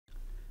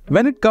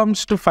When it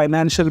comes to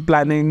financial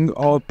planning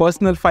or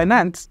personal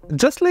finance,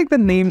 just like the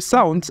name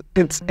sounds,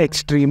 it's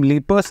extremely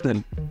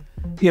personal.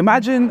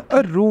 Imagine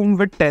a room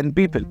with 10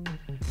 people.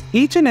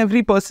 Each and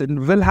every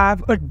person will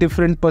have a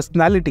different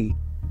personality.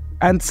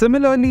 And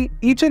similarly,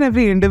 each and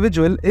every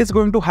individual is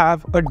going to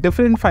have a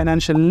different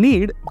financial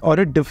need or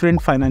a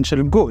different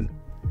financial goal.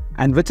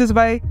 And which is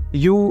why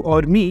you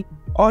or me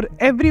or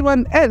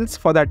everyone else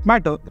for that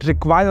matter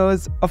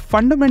requires a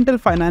fundamental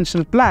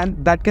financial plan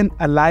that can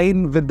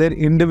align with their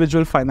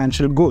individual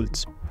financial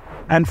goals.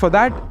 And for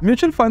that,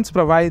 mutual funds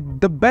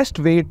provide the best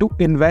way to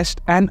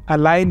invest and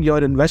align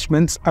your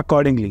investments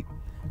accordingly.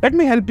 Let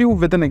me help you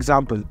with an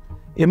example.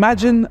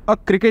 Imagine a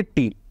cricket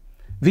team.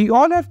 We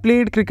all have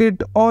played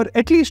cricket or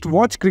at least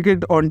watched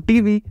cricket on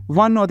TV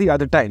one or the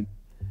other time.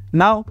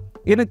 Now,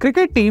 in a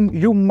cricket team,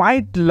 you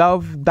might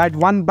love that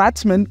one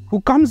batsman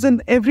who comes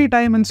in every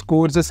time and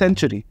scores a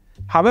century.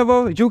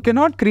 However, you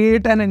cannot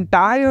create an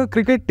entire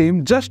cricket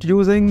team just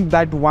using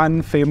that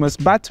one famous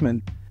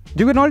batsman.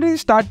 You can already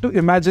start to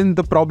imagine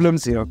the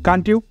problems here,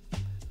 can't you?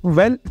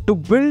 Well, to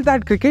build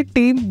that cricket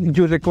team,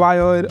 you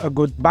require a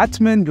good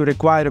batsman, you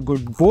require a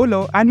good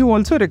bowler, and you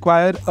also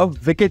require a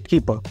wicket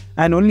keeper.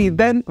 And only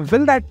then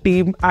will that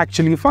team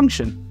actually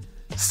function.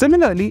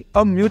 Similarly,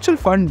 a mutual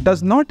fund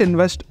does not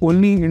invest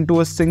only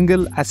into a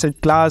single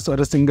asset class or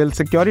a single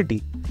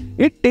security.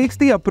 It takes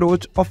the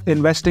approach of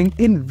investing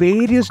in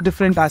various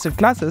different asset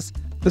classes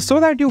so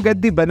that you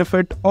get the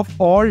benefit of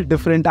all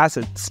different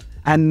assets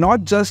and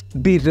not just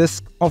the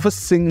risk of a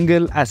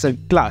single asset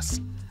class.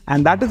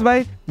 And that is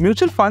why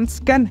mutual funds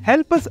can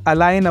help us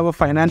align our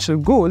financial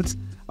goals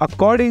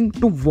according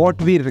to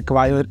what we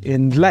require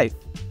in life.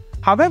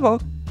 However,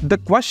 the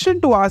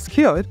question to ask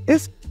here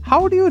is,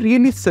 how do you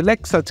really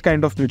select such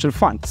kind of mutual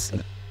funds?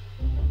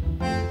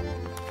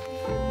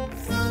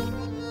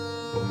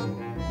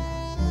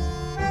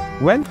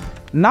 Well,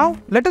 now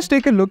let us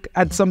take a look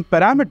at some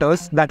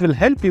parameters that will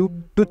help you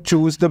to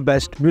choose the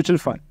best mutual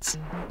funds.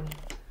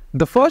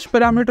 The first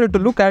parameter to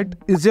look at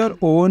is your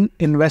own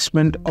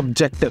investment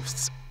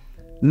objectives.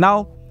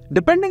 Now,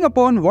 depending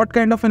upon what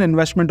kind of an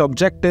investment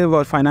objective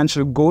or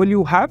financial goal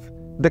you have,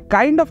 the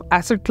kind of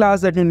asset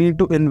class that you need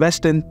to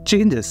invest in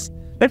changes.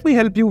 Let me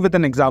help you with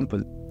an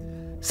example.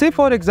 Say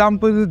for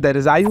example, there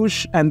is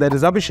Ayush and there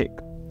is Abhishek.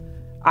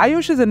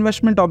 Ayush's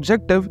investment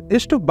objective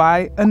is to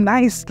buy a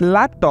nice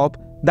laptop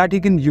that he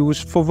can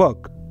use for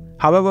work.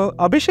 However,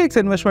 Abhishek's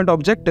investment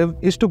objective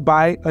is to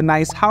buy a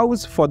nice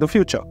house for the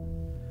future.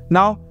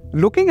 Now,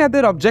 looking at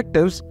their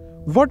objectives,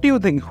 what do you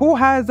think? Who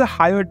has a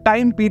higher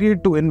time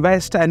period to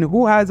invest and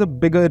who has a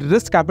bigger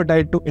risk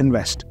appetite to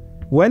invest?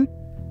 Well,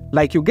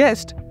 like you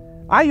guessed,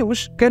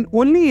 Ayush can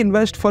only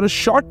invest for a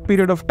short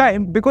period of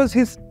time because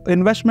his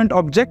investment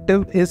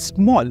objective is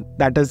small,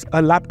 that is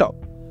a laptop.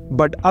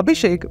 But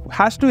Abhishek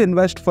has to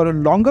invest for a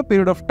longer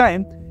period of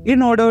time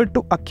in order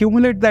to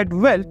accumulate that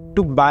wealth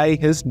to buy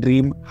his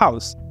dream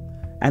house.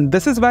 And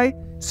this is why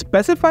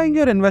specifying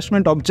your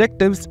investment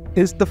objectives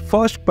is the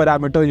first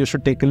parameter you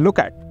should take a look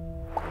at.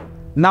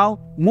 Now,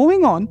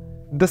 moving on,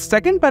 the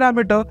second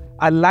parameter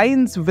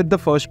aligns with the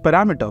first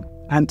parameter.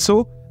 And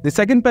so, the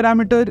second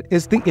parameter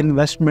is the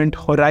investment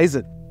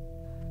horizon.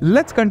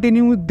 Let's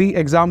continue the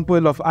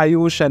example of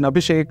Ayush and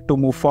Abhishek to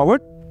move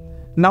forward.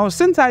 Now,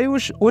 since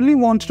Ayush only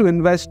wants to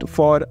invest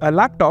for a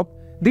laptop,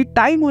 the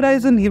time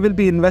horizon he will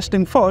be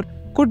investing for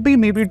could be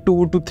maybe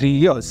 2 to 3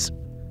 years.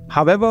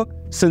 However,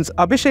 since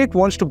Abhishek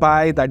wants to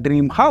buy that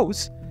dream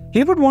house,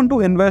 he would want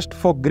to invest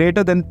for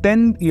greater than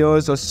 10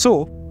 years or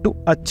so to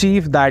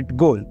achieve that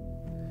goal.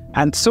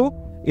 And so,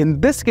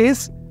 in this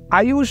case,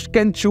 Ayush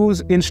can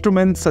choose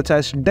instruments such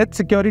as debt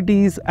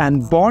securities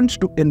and bonds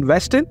to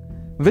invest in,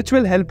 which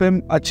will help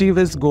him achieve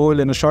his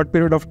goal in a short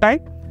period of time.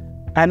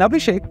 And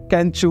Abhishek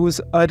can choose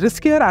a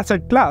riskier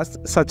asset class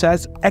such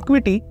as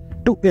equity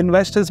to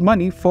invest his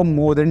money for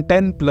more than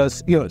 10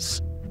 plus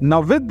years.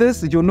 Now with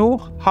this, you know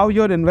how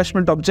your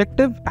investment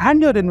objective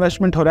and your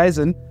investment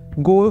horizon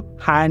go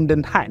hand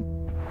in hand.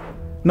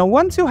 Now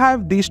once you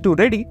have these two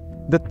ready,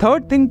 the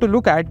third thing to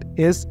look at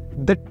is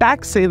the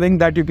tax saving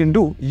that you can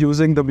do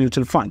using the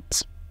mutual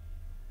funds.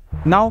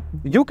 Now,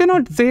 you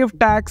cannot save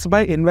tax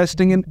by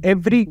investing in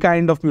every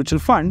kind of mutual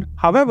fund.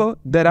 However,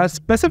 there are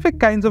specific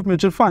kinds of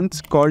mutual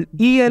funds called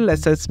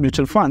ELSS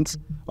mutual funds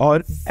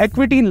or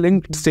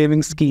equity-linked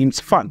savings schemes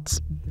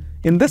funds.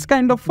 In this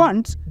kind of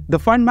funds, the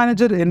fund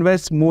manager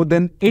invests more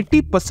than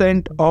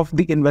 80% of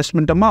the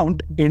investment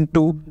amount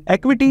into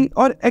equity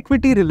or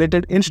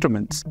equity-related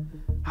instruments.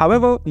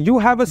 However, you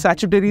have a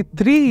statutory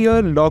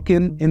 3-year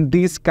lock-in in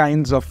these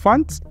kinds of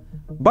funds,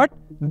 but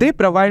they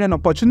provide an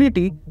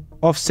opportunity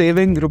of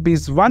saving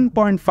rupees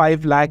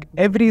 1.5 lakh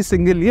every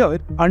single year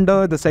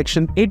under the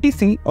Section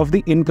 80C of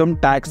the Income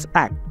Tax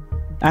Act.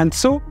 And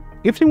so,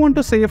 if you want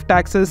to save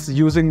taxes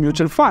using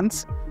mutual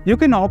funds, you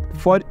can opt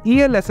for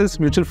ELSS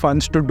mutual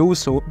funds to do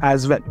so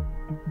as well.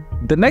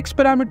 The next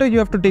parameter you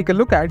have to take a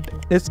look at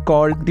is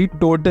called the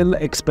total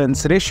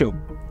expense ratio.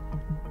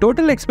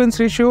 Total expense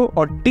ratio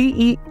or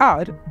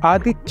TER are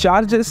the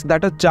charges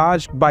that are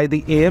charged by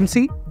the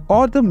AMC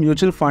or the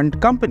mutual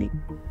fund company.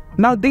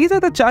 Now, these are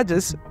the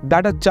charges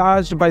that are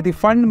charged by the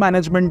fund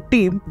management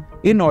team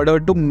in order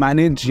to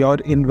manage your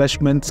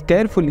investments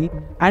carefully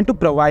and to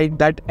provide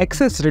that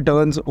excess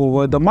returns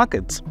over the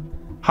markets.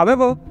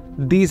 However,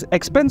 these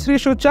expense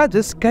ratio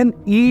charges can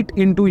eat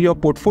into your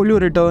portfolio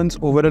returns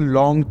over a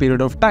long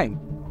period of time,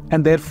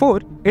 and therefore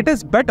it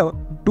is better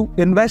to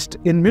invest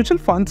in mutual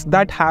funds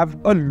that have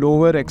a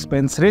lower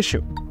expense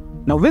ratio.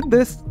 Now with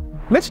this,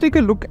 let's take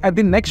a look at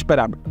the next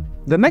parameter.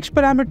 The next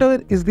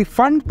parameter is the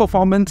fund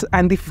performance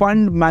and the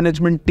fund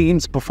management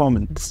team's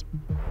performance.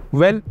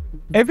 Well,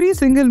 every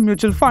single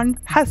mutual fund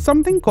has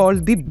something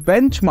called the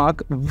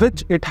benchmark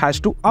which it has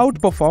to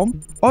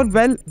outperform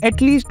or at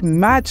least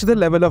match the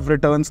level of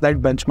returns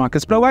that benchmark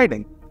is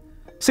providing.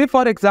 Say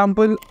for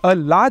example, a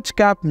large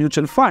cap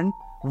mutual fund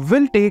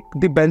will take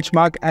the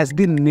benchmark as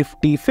the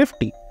Nifty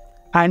 50.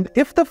 And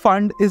if the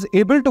fund is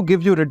able to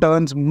give you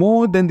returns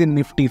more than the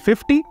Nifty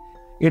 50,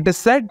 it is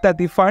said that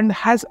the fund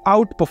has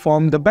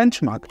outperformed the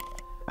benchmark.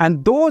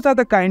 And those are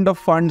the kind of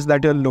funds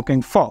that you're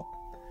looking for.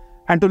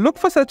 And to look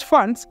for such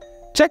funds,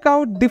 check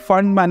out the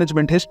fund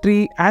management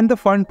history and the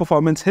fund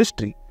performance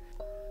history.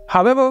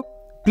 However,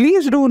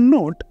 please do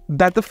note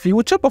that the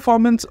future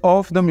performance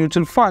of the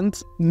mutual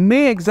funds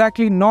may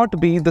exactly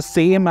not be the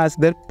same as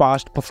their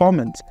past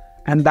performance.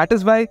 And that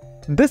is why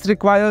this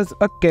requires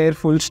a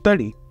careful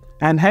study.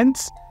 And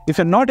hence, if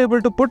you're not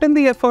able to put in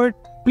the effort,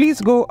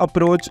 please go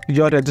approach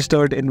your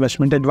registered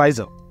investment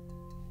advisor.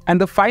 And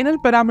the final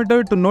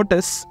parameter to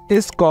notice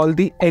is called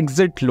the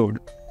exit load.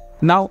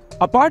 Now,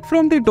 apart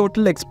from the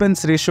total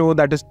expense ratio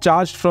that is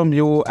charged from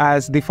you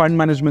as the fund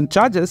management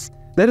charges,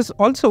 there is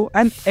also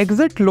an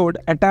exit load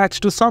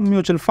attached to some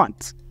mutual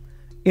funds.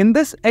 In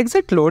this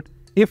exit load,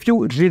 if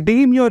you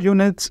redeem your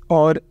units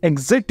or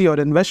exit your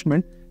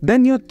investment,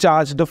 then you're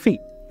charged a fee.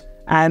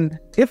 And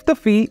if the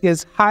fee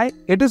is high,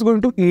 it is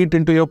going to eat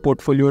into your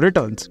portfolio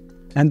returns.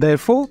 And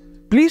therefore,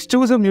 please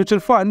choose a mutual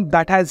fund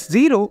that has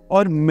zero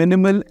or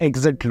minimal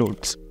exit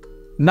loads.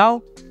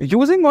 Now,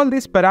 using all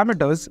these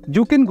parameters,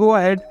 you can go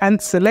ahead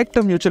and select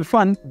a mutual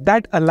fund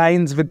that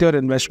aligns with your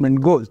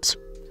investment goals.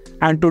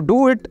 And to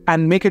do it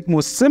and make it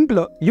more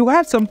simpler, you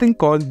have something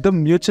called the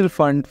mutual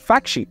fund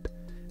fact sheet.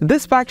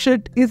 This fact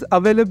sheet is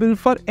available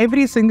for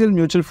every single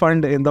mutual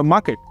fund in the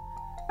market.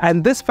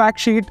 And this fact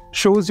sheet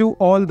shows you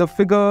all the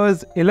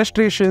figures,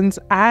 illustrations,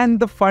 and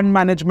the fund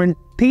management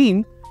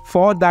theme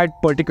for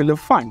that particular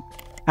fund.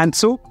 And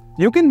so,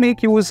 you can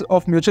make use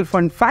of mutual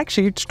fund fact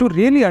sheets to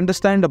really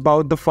understand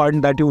about the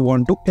fund that you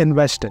want to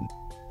invest in.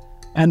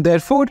 And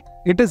therefore,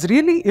 it is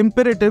really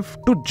imperative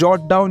to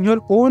jot down your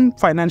own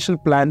financial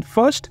plan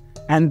first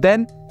and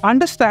then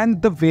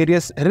understand the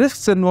various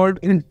risks involved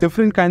in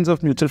different kinds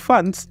of mutual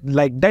funds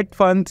like debt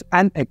funds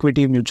and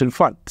equity mutual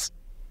funds.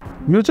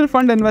 Mutual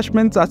fund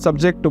investments are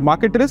subject to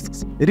market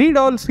risks. Read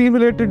all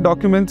scheme-related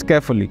documents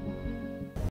carefully.